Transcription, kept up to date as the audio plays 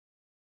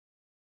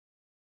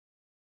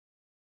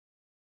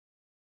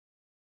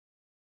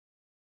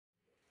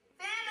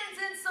famines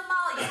in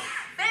Somalia,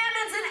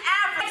 famines in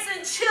Africa,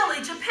 in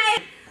Chile,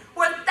 Japan,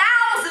 where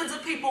thousands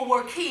of people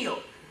were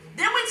killed.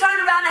 Then we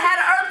turned around and had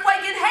an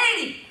earthquake in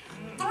Haiti.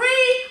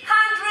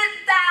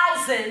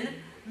 300,000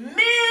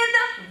 men,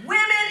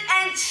 women,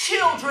 and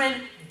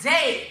children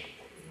dead.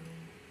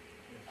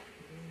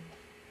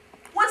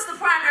 What's the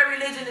primary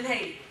religion in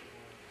Haiti?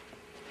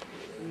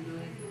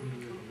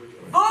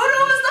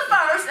 Voodoo is the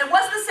first, and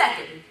what's the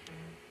second?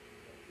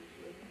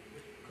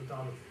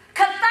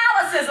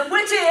 Catholicism,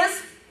 which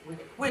is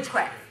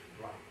witchcraft.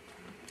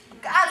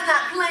 God's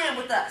not playing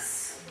with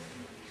us.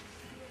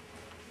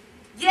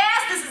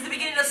 Yes, this is the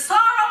beginning of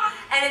sorrow,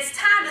 and it's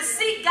time to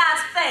seek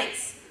God's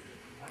face.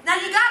 Now,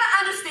 you got to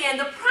understand,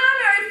 the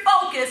primary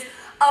focus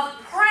of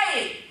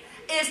praying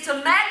is to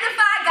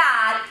magnify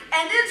God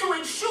and then to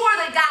ensure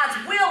that God's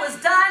will is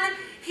done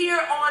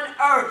here on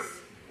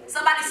earth.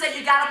 Somebody say,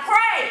 you got to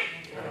pray.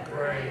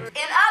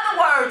 In other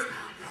words,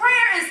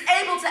 prayer is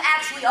able to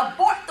actually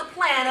abort the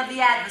plan of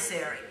the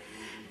adversary.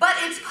 But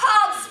it's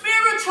called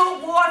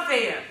spiritual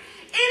warfare.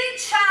 Any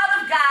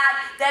child of God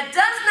that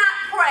does not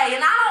pray,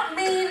 and I don't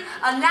mean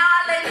a now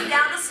I lay me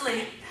down to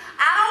sleep.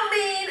 I don't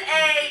mean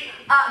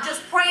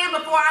just praying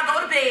before I go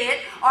to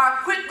bed or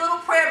a quick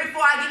little prayer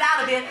before I get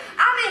out of bed.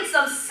 I mean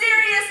some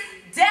serious,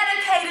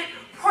 dedicated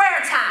prayer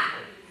time.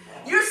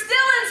 You're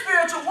still in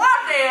spiritual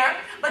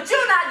warfare, but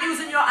you're not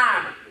using your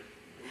armor.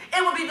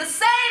 It would be the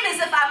same as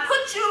if I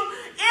put you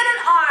in an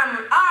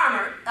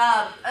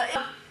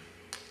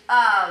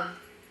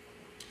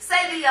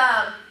say the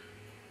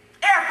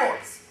Air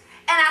Force,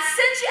 and I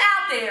sent you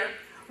out there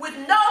with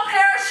no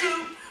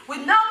parachute,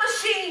 with no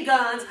machine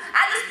guns.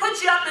 I just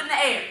put you up in the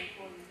air.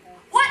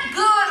 What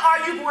good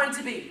are you going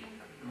to be?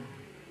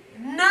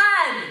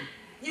 None.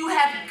 You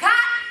have got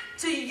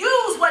to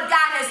use what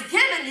God has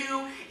given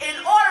you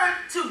in order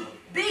to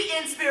be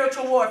in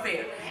spiritual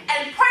warfare.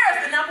 And prayer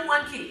is the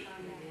 #1 key.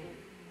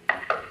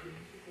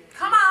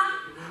 Come on.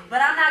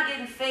 But I'm not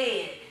getting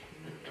fed.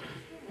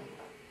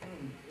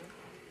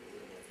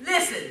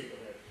 Listen,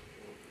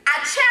 I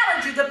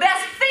challenge you, the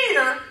best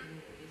feeder,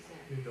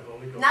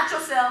 not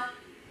yourself,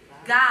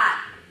 God.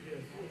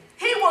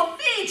 He will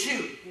feed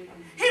you.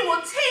 He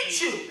will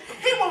teach you.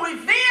 He will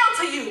reveal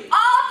to you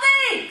all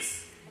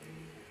things.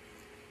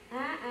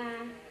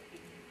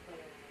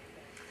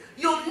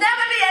 You'll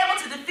never be able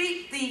to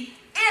defeat the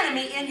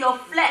enemy in your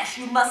flesh.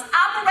 You must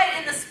operate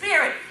in the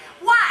spirit.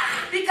 Why?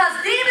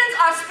 Because demons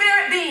are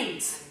spirit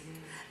beings.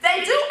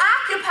 They do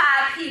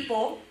occupy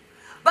people,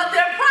 but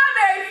their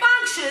primary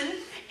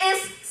function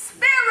is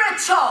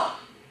spiritual.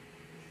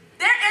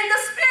 They're in the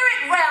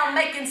spirit realm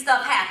making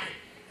stuff happen.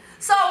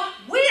 So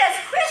we as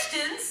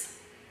Christians,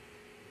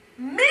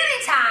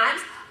 many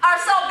times, are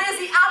so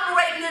busy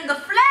operating in the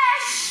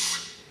flesh,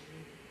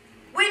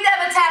 we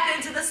never tap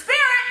into the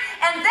spirit,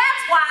 and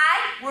that's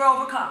why we're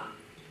overcome.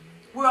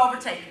 We're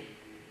overtaken.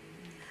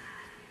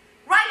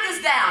 Write this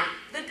down.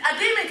 A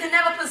demon can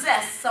never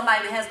possess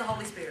somebody that has the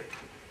Holy Spirit.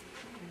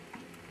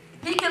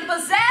 He can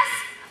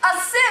possess a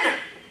sinner,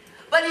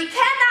 but he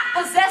cannot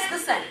possess the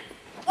saint.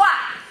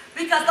 Why?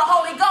 Because the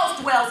Holy Ghost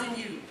dwells in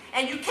you,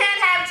 and you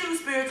can't have two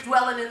spirits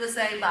dwelling in the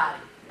same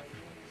body.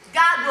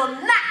 God will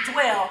not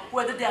dwell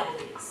where the devil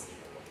is.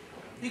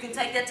 You can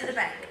take that to the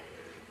bank.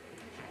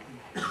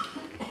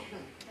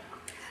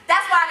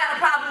 That's why I got a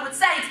problem with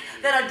saints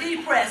that are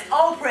depressed,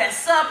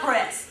 oppressed,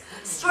 suppressed,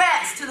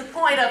 stressed to the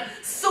point of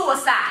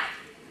suicide.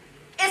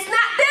 It's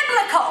not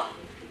biblical.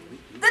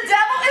 The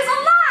devil is a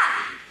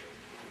lie.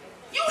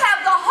 You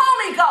have the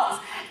Holy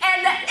Ghost,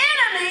 and the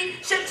enemy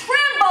should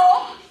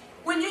tremble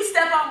when you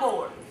step on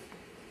board.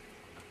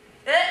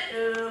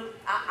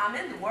 I'm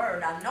in the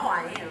Word. I know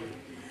I am.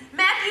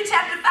 Matthew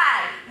chapter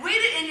 5. Read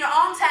it in your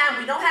own time.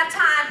 We don't have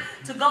time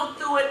to go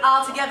through it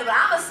all together, but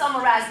I'm going to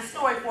summarize the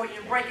story for you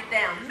and break it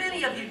down.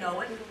 Many of you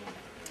know it.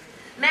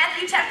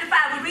 Matthew chapter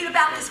 5, we read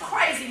about this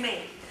crazy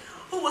man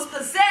who was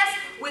possessed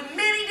with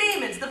many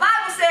demons. The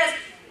Bible says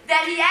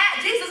that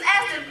Jesus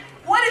asked him,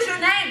 "What is your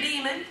name,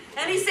 demon?"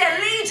 And he said,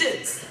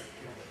 "Legions."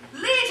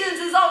 Legions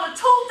is over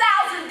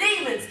 2,000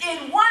 demons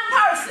in one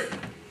person.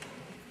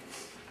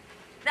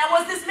 Now,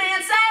 was this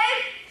man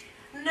saved?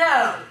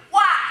 No.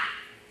 Why?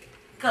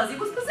 Because he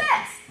was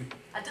possessed.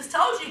 I just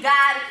told you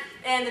God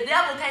and the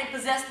devil can't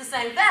possess the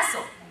same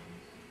vessel.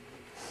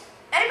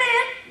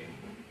 Amen?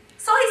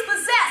 So he's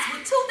possessed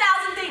with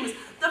 2,000 demons.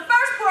 The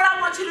first part I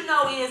want you to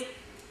know is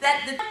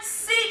that the devil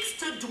seeks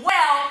to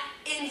dwell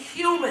in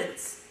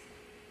humans.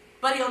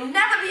 But he'll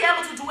never be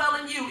able to dwell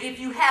in you if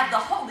you have the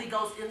Holy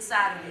Ghost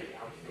inside of you.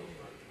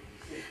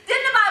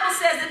 Then the Bible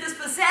says that this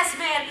possessed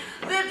man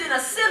lived in a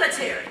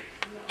cemetery,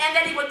 and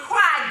that he would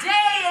cry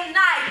day and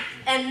night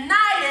and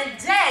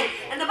day.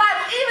 And the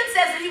Bible even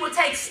says that he would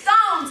take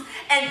stones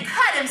and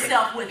cut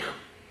himself with them.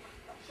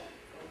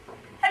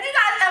 Have you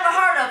guys ever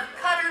heard of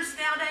cutters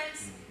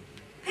nowadays?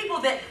 People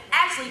that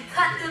actually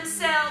cut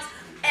themselves,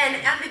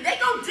 and I mean, they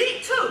go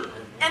deep too.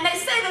 And they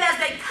say that as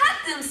they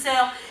cut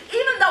themselves,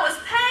 even though it's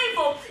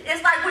painful,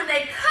 it's like when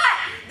they cut,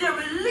 they're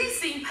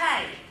releasing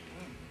pain.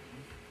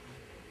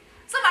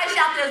 Somebody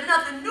shout, "There's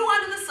nothing new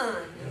under the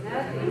sun."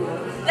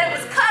 There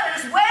was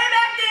cutters way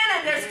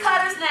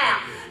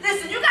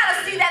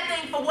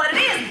what it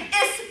is.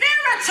 It's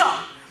spiritual.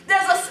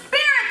 There's a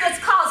spirit that's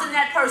causing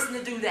that person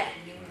to do that.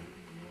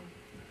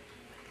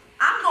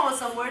 I'm going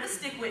somewhere, to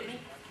stick with me.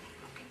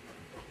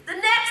 The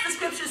next, the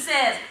scripture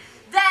says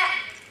that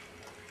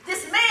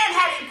this man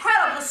had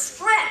incredible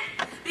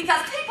strength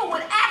because people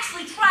would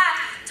actually try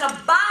to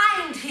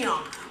bind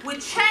him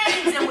with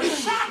chains and with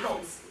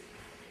shackles.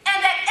 And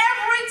that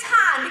every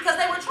time, because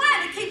they were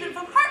trying to keep him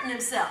from hurting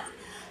himself,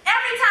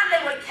 every time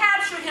they would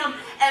capture him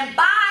and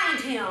bind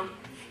him,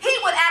 he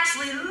would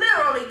actually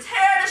literally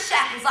tear the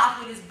shackles off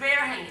with his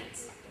bare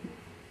hands.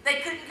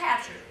 They couldn't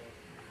capture him.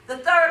 The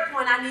third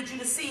point I need you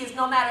to see is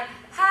no matter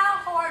how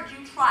hard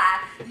you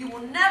try, you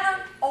will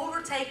never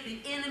overtake the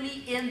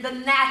enemy in the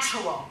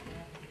natural.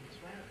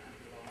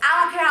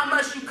 I don't care how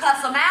much you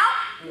cuss them out.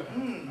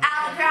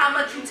 I don't care how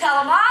much you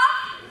tell them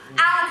off.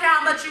 I don't care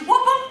how much you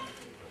whoop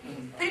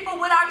them. People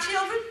with our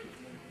children,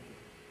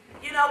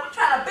 you know, we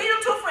try to beat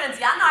them to a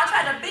frenzy. I know I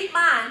tried to beat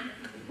mine.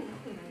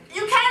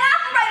 You can't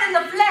operate in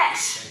the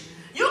flesh.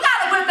 You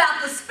got to whip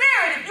out the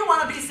spirit if you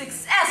want to be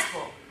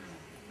successful.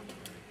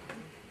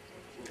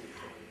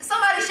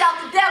 Somebody shout,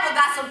 the devil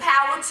got some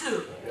power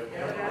too.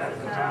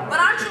 But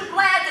aren't you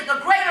glad that the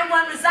greater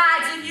one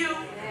resides in you?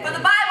 But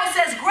the Bible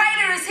says,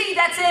 greater is he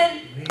that's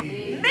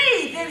in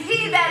me than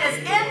he that is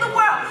in the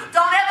world.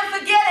 Don't ever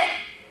forget it.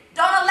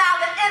 Don't allow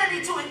the enemy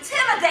to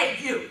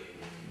intimidate you.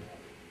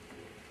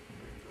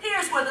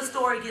 Here's where the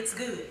story gets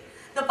good.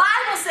 The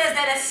Bible says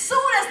that as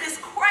soon as this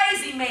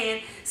crazy man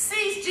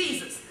sees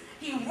Jesus,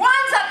 he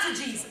runs up to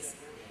Jesus,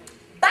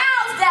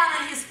 bows down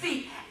at his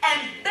feet,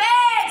 and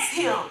begs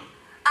him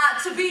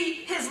to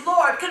be his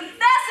Lord,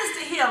 confesses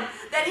to him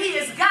that he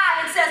is God.